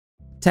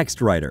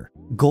TextWriter,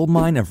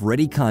 goldmine of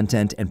ready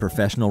content and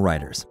professional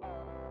writers.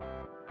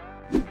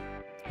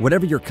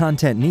 Whatever your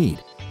content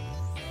need,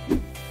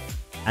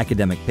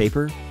 academic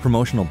paper,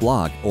 promotional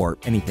blog, or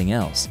anything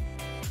else,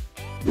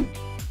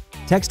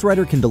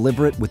 TextWriter can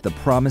deliver it with the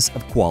promise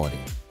of quality.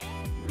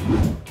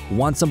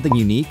 Want something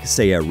unique,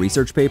 say a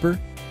research paper?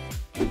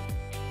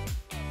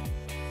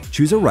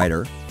 Choose a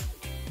writer,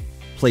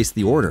 place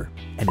the order,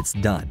 and it's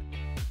done.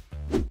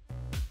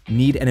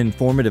 Need an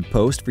informative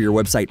post for your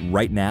website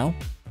right now?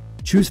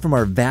 Choose from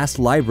our vast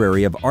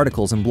library of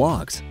articles and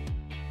blogs.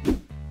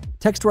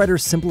 TextWriter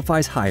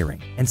simplifies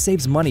hiring and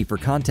saves money for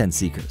content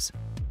seekers.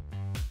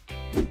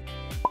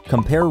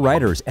 Compare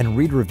writers and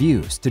read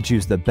reviews to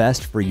choose the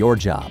best for your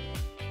job.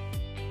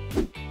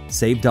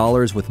 Save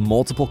dollars with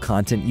multiple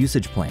content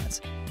usage plans.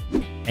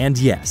 And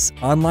yes,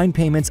 online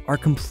payments are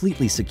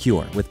completely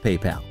secure with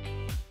PayPal.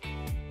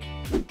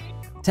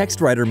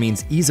 TextWriter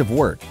means ease of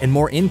work and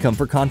more income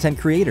for content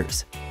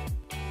creators.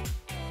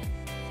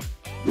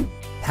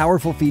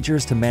 Powerful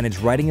features to manage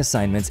writing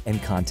assignments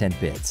and content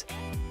bids.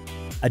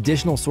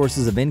 Additional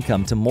sources of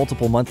income to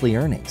multiple monthly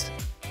earnings.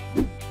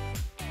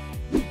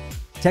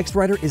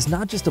 TextWriter is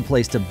not just a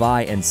place to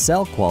buy and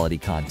sell quality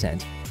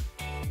content.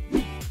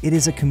 It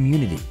is a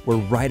community where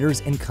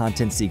writers and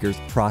content seekers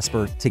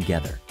prosper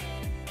together.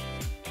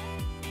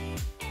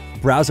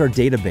 Browse our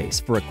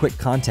database for a quick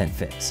content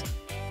fix.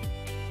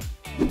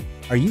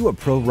 Are you a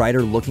pro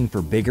writer looking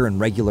for bigger and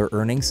regular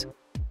earnings?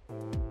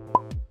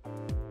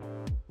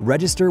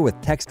 Register with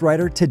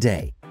TextWriter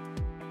today